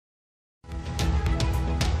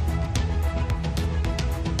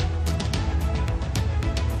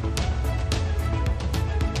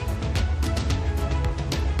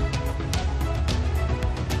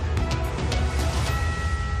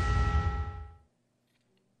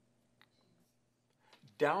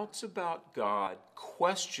doubts about God,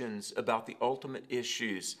 questions about the ultimate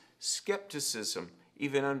issues, skepticism,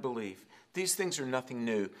 even unbelief. These things are nothing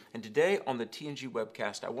new. And today on the TNG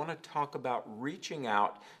webcast, I want to talk about reaching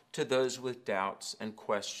out to those with doubts and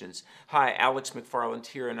questions. Hi, Alex McFarland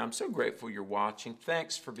here, and I'm so grateful you're watching.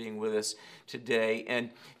 Thanks for being with us today.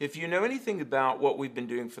 And if you know anything about what we've been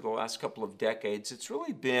doing for the last couple of decades, it's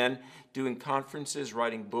really been doing conferences,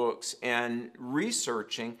 writing books, and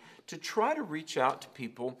researching to try to reach out to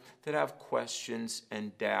people that have questions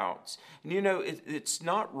and doubts. And you know, it's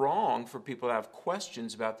not wrong for people to have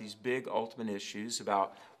questions about these big ultimate issues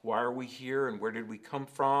about why are we here and where did we come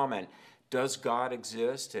from and does God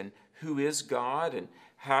exist and who is God and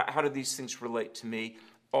how do these things relate to me?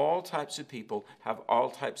 All types of people have all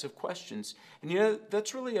types of questions. And you know,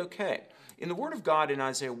 that's really okay. In the Word of God in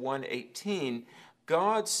Isaiah 1:18,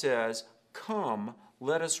 God says, "Come,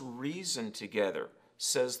 let us reason together,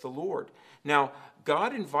 says the Lord." Now,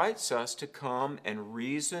 God invites us to come and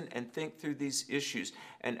reason and think through these issues.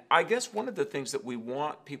 And I guess one of the things that we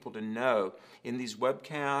want people to know in these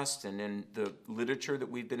webcasts and in the literature that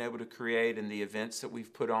we've been able to create and the events that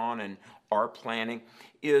we've put on and are planning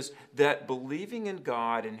is that believing in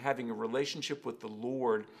God and having a relationship with the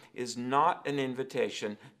Lord is not an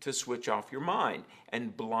invitation to switch off your mind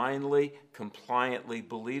and blindly, compliantly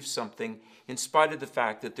believe something in spite of the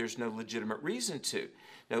fact that there's no legitimate reason to.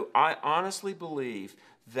 No, I honestly believe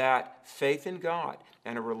that faith in God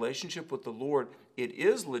and a relationship with the Lord, it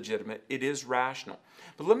is legitimate, it is rational.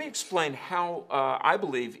 But let me explain how I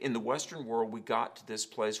believe in the Western world we got to this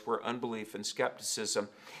place where unbelief and skepticism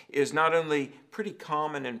is not only pretty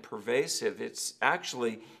common and pervasive, it's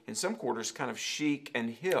actually in some quarters kind of chic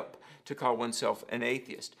and hip to call oneself an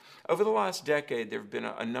atheist. Over the last decade, there have been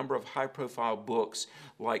a number of high-profile books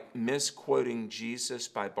like Misquoting Jesus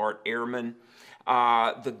by Bart Ehrman,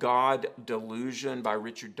 The God Delusion by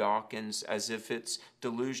Richard Dawkins, as if it's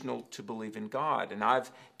delusional to believe in God. And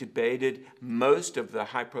I've debated most of the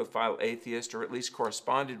high-profile atheists, or at least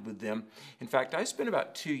corresponded with them. In fact, I spent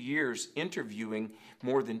about 2 years interviewing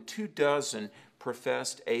more than 24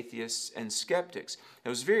 professed atheists and skeptics. It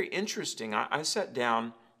was very interesting. I sat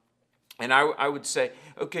down and I would say,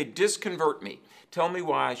 okay, disconvert me. Tell me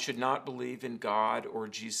why I should not believe in God or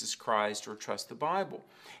Jesus Christ or trust the Bible.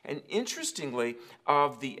 And interestingly,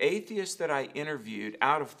 of the atheists that I interviewed,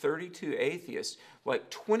 out of 32 atheists,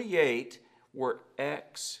 like 28 were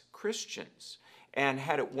ex-Christians and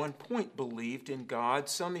had at one point believed in God.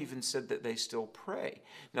 Some even said that they still pray.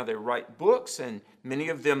 Now, they write books, and many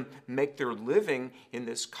of them make their living in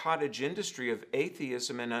this cottage industry of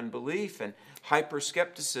atheism and unbelief and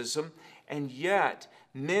hyper-skepticism, and yet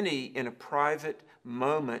many in a private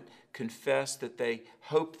moment confess that they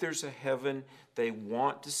hope there's a heaven, they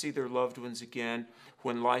want to see their loved ones again.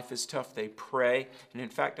 When life is tough, they pray. And in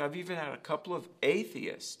fact, I've even had a couple of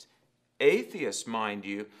atheists, mind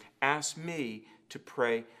you, ask me to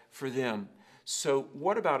pray for them. So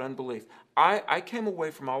what about unbelief? I came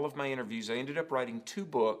away from all of my interviews. I ended up writing 2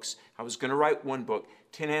 books. I was going to write one book,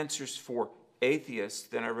 10 Answers for Atheists.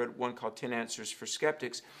 Then I read one called 10 Answers for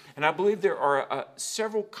Skeptics. And I believe there are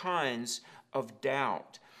several kinds of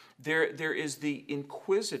doubt. There is the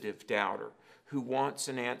inquisitive doubter who wants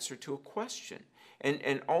an answer to a question.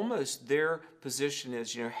 And almost their position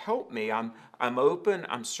is, you know, help me. I'm open,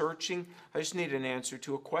 I'm searching. I just need an answer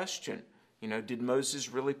to a question. You know, did Moses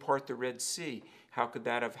really part the Red Sea? How could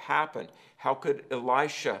that have happened? How could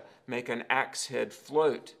Elisha make an axe head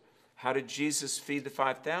float? How did Jesus feed the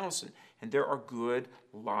 5,000? And there are good,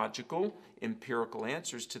 logical, empirical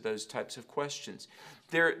answers to those types of questions.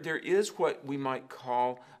 There is what we might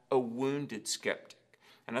call a wounded skeptic.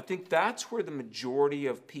 And I think that's where the majority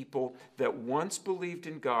of people that once believed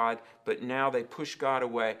in God, but now they push God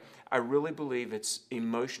away, I really believe it's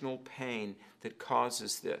emotional pain that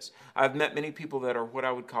causes this. I've met many people that are what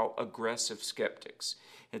I would call aggressive skeptics.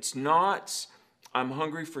 It's not, I'm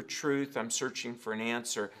hungry for truth, I'm searching for an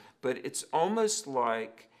answer, but it's almost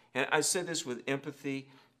like, and I say this with empathy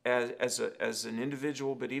as an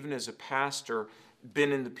individual, but even as a pastor,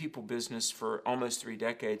 been in the people business for almost 3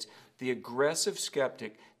 decades, the aggressive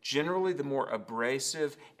skeptic, generally the more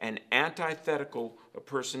abrasive and antithetical a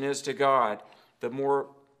person is to God, the more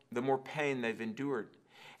pain they've endured.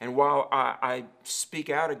 And while I speak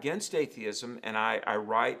out against atheism and I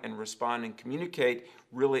write and respond and communicate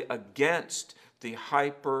really against the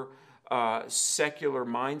hyper secular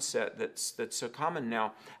mindset that's so common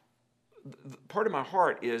now, part of my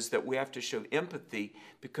heart is that we have to show empathy,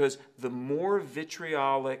 because the more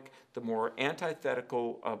vitriolic, the more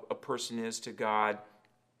antithetical a person is to God,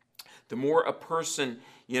 the more a person,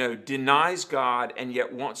 denies God and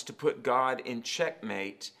yet wants to put God in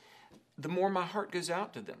checkmate, the more my heart goes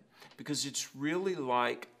out to them. Because it's really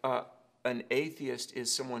like an atheist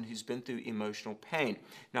is someone who's been through emotional pain.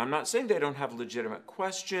 Now, I'm not saying they don't have legitimate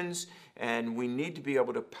questions, and we need to be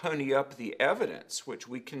able to pony up the evidence, which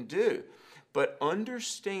we can do. But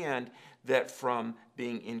understand that from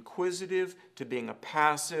being inquisitive to being a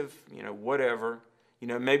passive, whatever,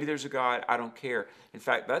 maybe there's a God, I don't care. In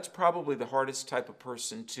fact, that's probably the hardest type of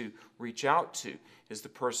person to reach out to, is the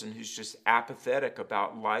person who's just apathetic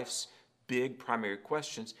about life's big primary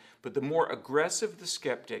questions. But the more aggressive the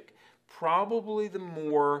skeptic, probably the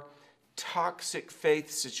more toxic faith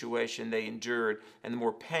situation they endured and the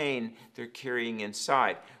more pain they're carrying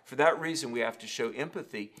inside. For that reason, we have to show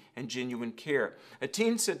empathy and genuine care. A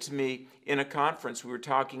teen said to me in a conference, we were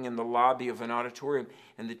talking in the lobby of an auditorium,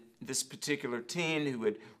 and this particular teen who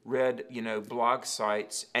had read, blog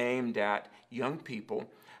sites aimed at young people,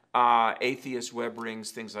 atheist web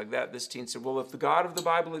rings, things like that, this teen said, well, if the God of the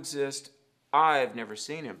Bible exists, I've never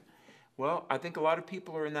seen him. Well, I think a lot of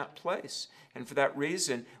people are in that place. And for that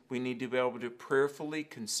reason, we need to be able to prayerfully,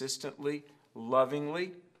 consistently,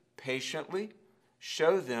 lovingly, patiently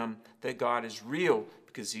show them that God is real,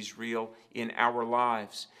 because he's real in our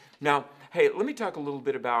lives. Now, hey, let me talk a little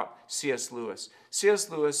bit about C.S. Lewis.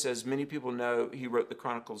 C.S. Lewis, as many people know, he wrote the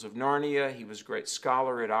Chronicles of Narnia. He was a great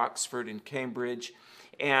scholar at Oxford and Cambridge,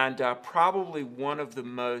 and probably one of the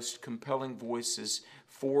most compelling voices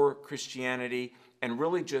for Christianity and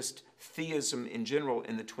really just theism in general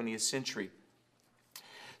in the 20th century.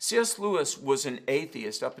 C.S. Lewis was an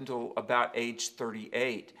atheist up until about age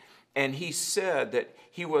 38, and he said that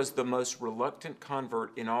he was the most reluctant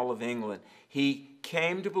convert in all of England. He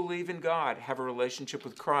came to believe in God, have a relationship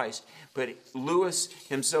with Christ, but Lewis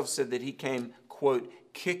himself said that he came, quote,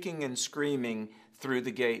 kicking and screaming through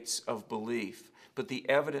the gates of belief. But the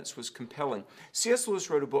evidence was compelling. C.S. Lewis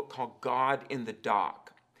wrote a book called God in the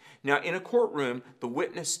Dock. Now, in a courtroom, the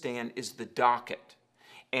witness stand is the docket.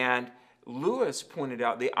 And Lewis pointed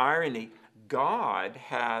out the irony, God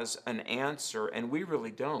has an answer and we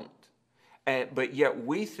really don't. But yet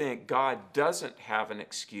we think God doesn't have an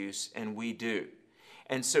excuse and we do.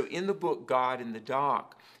 And so in the book God in the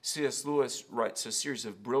Dock, C.S. Lewis writes a series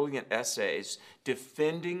of brilliant essays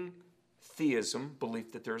defending theism,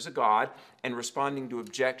 belief that there's a God, and responding to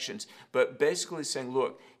objections, but basically saying,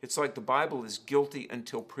 look, it's like the Bible is guilty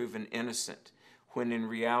until proven innocent, when in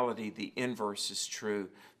reality the inverse is true,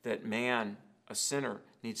 that man, a sinner,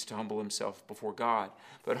 needs to humble himself before God.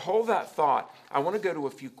 But hold that thought. I want to go to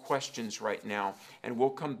a few questions right now, and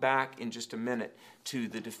we'll come back in just a minute to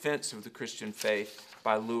the defense of the Christian faith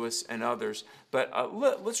by Lewis and others. But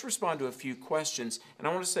let's respond to a few questions. And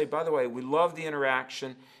I want to say, by the way, we love the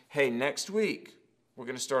interaction. Hey, next week, we're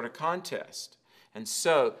going to start a contest. And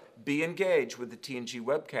so be engaged with the TNG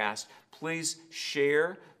webcast. Please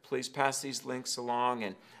share. Please pass these links along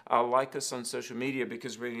and like us on social media,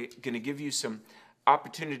 because we're going to give you some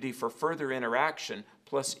opportunity for further interaction,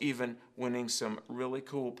 plus even winning some really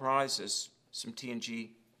cool prizes, some TNG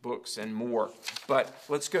books and more. But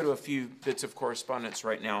let's go to a few bits of correspondence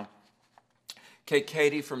right now. Okay,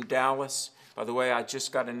 Katie from Dallas. By the way, I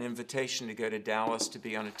just got an invitation to go to Dallas to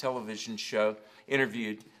be on a television show,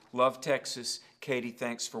 interviewed. Love Texas. Katie,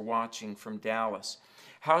 thanks for watching from Dallas.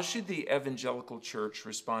 How should the evangelical church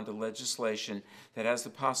respond to legislation that has the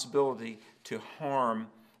possibility to harm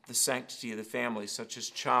the sanctity of the family, such as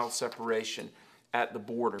child separation at the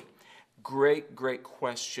border? Great, great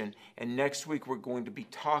question. And next week we're going to be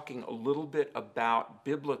talking a little bit about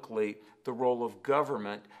biblically the role of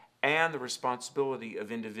government and the responsibility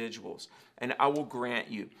of individuals. And I will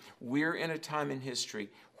grant you, we're in a time in history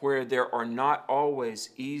where there are not always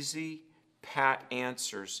easy, pat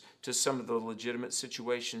answers to some of the legitimate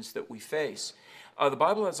situations that we face. The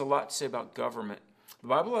Bible has a lot to say about government. The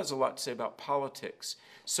Bible has a lot to say about politics.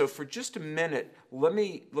 So for just a minute, let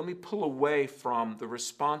me pull away from the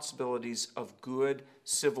responsibilities of good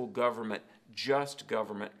civil government, just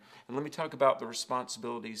government, and let me talk about the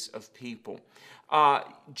responsibilities of people.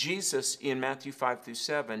 Jesus in Matthew 5 through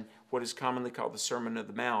 7, what is commonly called the Sermon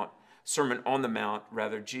on the Mount,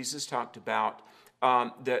 Jesus talked about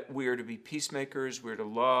that we are to be peacemakers, we're to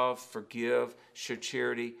love, forgive, show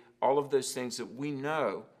charity, all of those things that we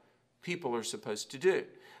know people are supposed to do.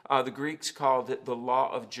 The Greeks called it the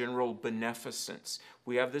law of general beneficence.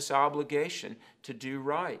 We have this obligation to do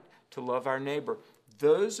right, to love our neighbor.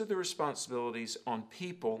 Those are the responsibilities on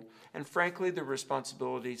people, and frankly, the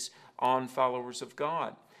responsibilities on followers of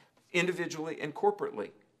God, individually and corporately,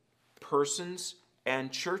 persons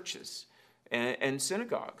and churches and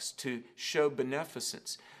synagogues, to show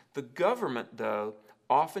beneficence. The government, though,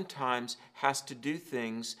 oftentimes has to do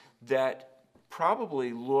things that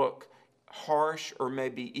probably look harsh or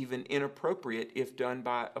maybe even inappropriate if done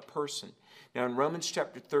by a person. Now, in Romans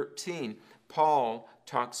chapter 13, Paul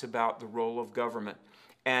talks about the role of government.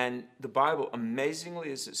 And the Bible,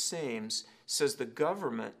 amazingly as it seems, says the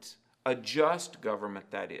government, a just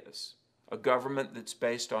government that is, a government that's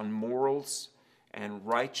based on morals and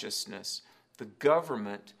righteousness, the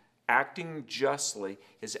government acting justly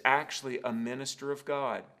is actually a minister of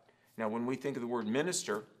God. Now, when we think of the word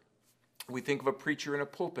minister, we think of a preacher in a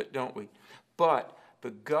pulpit, don't we? But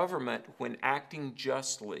the government, when acting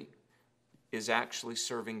justly, is actually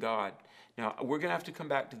serving God. Now, we're going to have to come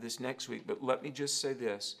back to this next week, but let me just say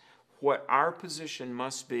this. What our position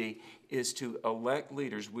must be is to elect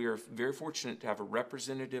leaders. We are very fortunate to have a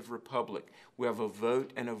representative republic. We have a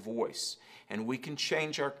vote and a voice. And we can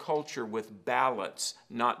change our culture with ballots,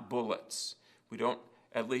 not bullets. We don't,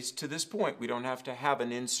 at least to this point, we don't have to have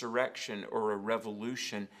an insurrection or a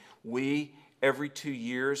revolution. We, every 2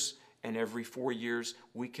 years and every 4 years,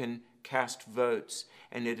 we can cast votes.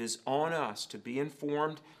 And it is on us to be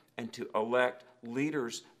informed and to elect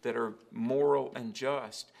leaders that are moral and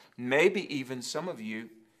just. Maybe even some of you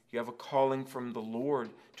have a calling from the Lord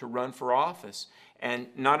to run for office. And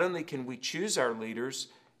not only can we choose our leaders,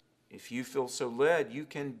 if you feel so led, you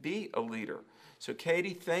can be a leader. So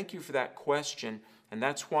Katie, thank you for that question. And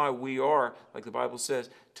that's why we are, like the Bible says,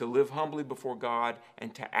 to live humbly before God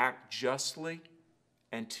and to act justly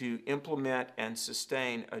and to implement and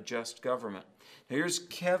sustain a just government. Now here's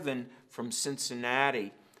Kevin from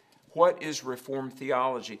Cincinnati. What is Reformed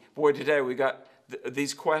theology? Boy, today we got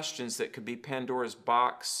these questions that could be Pandora's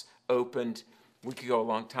box opened. We could go a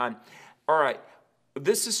long time. All right,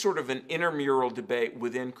 this is sort of an intramural debate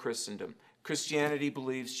within Christendom. Christianity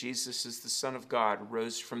believes Jesus is the Son of God,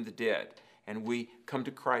 rose from the dead, and we come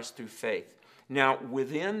to Christ through faith. Now,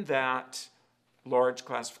 within that large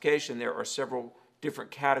classification, there are several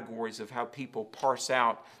different categories of how people parse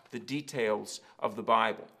out the details of the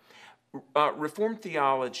Bible. Reformed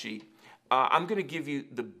theology, I'm going to give you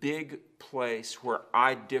the big place where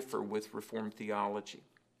I differ with Reformed theology.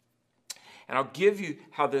 And I'll give you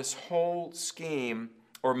how this whole scheme,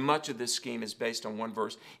 or much of this scheme, is based on one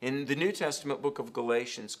verse. In the New Testament book of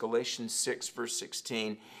Galatians, Galatians 6, verse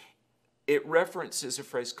 16, it references a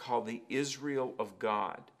phrase called the Israel of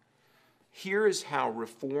God. Here is how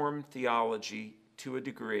Reformed theology, to a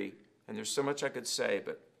degree, and there's so much I could say,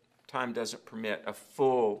 but time doesn't permit a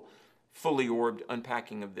fully orbed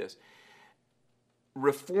unpacking of this.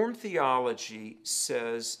 Reformed theology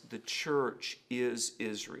says the church is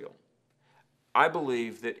Israel. I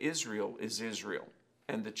believe that Israel is Israel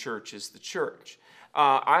and the church is the church.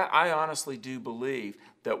 I honestly do believe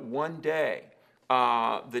that one day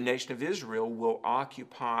the nation of Israel will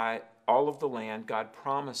occupy all of the land God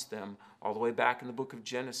promised them all the way back in the book of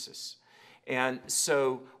Genesis. And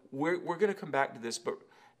so we're going to come back to this, but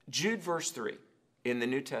Jude verse 3 in the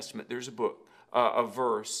New Testament, there's a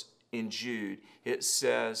verse in Jude. It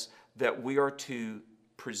says that we are to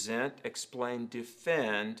present, explain,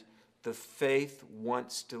 defend the faith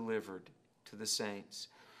once delivered to the saints.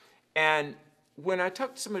 And when I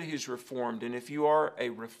talk to somebody who's Reformed, and if you are a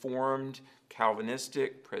Reformed,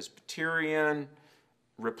 Calvinistic, Presbyterian,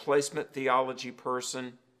 replacement theology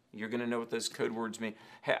person, you're going to know what those code words mean.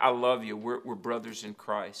 Hey, I love you. We're brothers in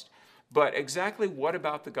Christ. But exactly what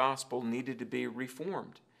about the gospel needed to be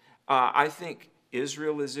reformed? I think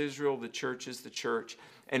Israel is Israel, the church is the church,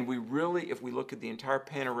 and we really, if we look at the entire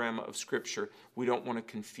panorama of Scripture, we don't want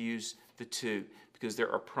to confuse the two, because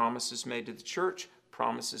there are promises made to the church,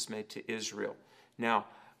 promises made to Israel. Now,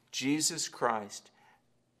 Jesus Christ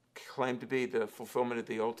claimed to be the fulfillment of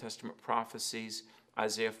the Old Testament prophecies.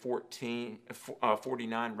 Isaiah 49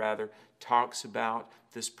 talks about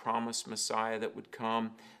this promised Messiah that would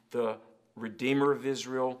come, the Redeemer of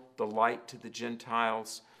Israel, the light to the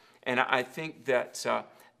Gentiles. And I think that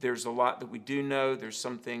there's a lot that we do know. There's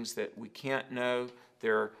some things that we can't know.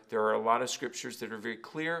 There are a lot of scriptures that are very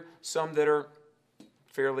clear, some that are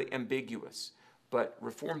fairly ambiguous. But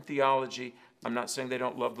Reformed theology, I'm not saying they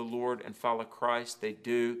don't love the Lord and follow Christ. They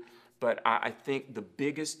do. But I think the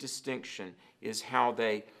biggest distinction is how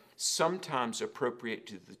they sometimes appropriate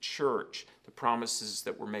to the church the promises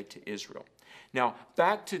that were made to Israel. Now,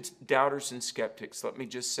 back to doubters and skeptics, let me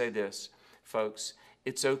just say this, folks.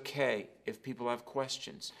 It's okay if people have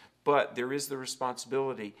questions, but there is the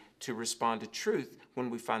responsibility to respond to truth when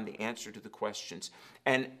we find the answer to the questions.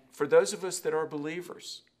 And for those of us that are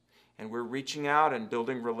believers, and we're reaching out and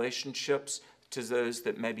building relationships to those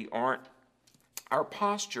that maybe aren't, our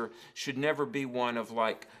posture should never be one of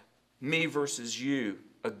like me versus you,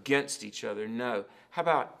 against each other. No. How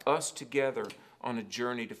about us together on a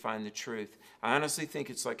journey to find the truth? I honestly think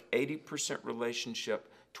it's like 80%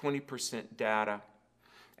 relationship, 20% data.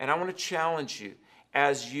 And I want to challenge you,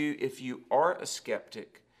 if you are a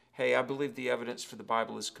skeptic, hey, I believe the evidence for the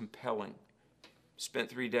Bible is compelling. Spent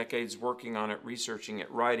 3 decades working on it, researching it,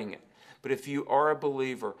 writing it. But if you are a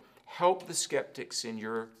believer, help the skeptics in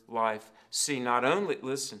your life see not only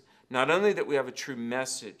that we have a true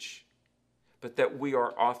message, but that we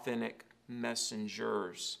are authentic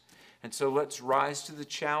messengers. And so let's rise to the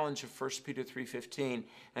challenge of 1 Peter 3:15.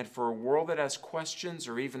 And for a world that has questions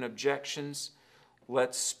or even objections,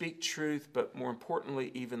 let's speak truth, but more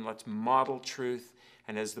importantly, even let's model truth.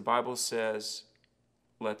 And as the Bible says,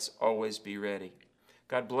 let's always be ready.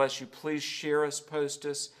 God bless you. Please share us, post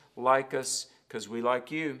us, like us, because we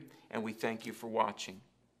like you, and we thank you for watching.